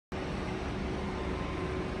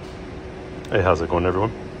Hey, how's it going,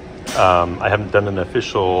 everyone? I haven't done an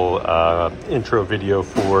official intro video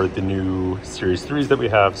for the new Series 3s that we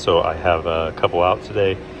have, so I have a couple out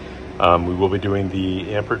today. We will be doing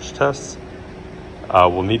the amperage tests.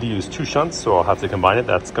 We'll need to use 2 shunts, so I'll have to combine it.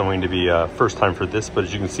 That's going to be first time for this, but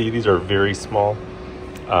as you can see, these are very small,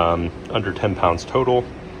 under 10 pounds total,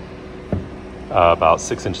 about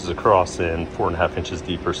 6 inches across and 4.5 inches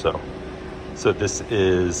deep or so. So this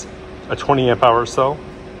is a 20 amp hour cell.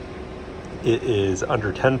 It is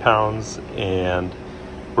under 10 pounds, and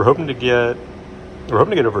we're hoping to get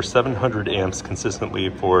over 700 amps consistently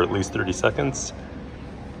for at least 30 seconds.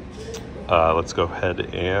 Let's go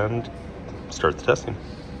ahead and start the testing.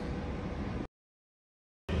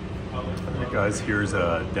 Alright guys, here's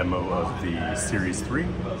a demo of the Series 3.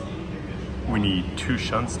 We need 2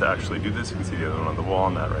 shunts to actually do this. You can see the other one on the wall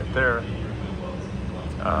and that right there.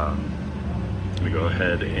 I'm gonna go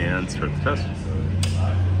ahead and start the test.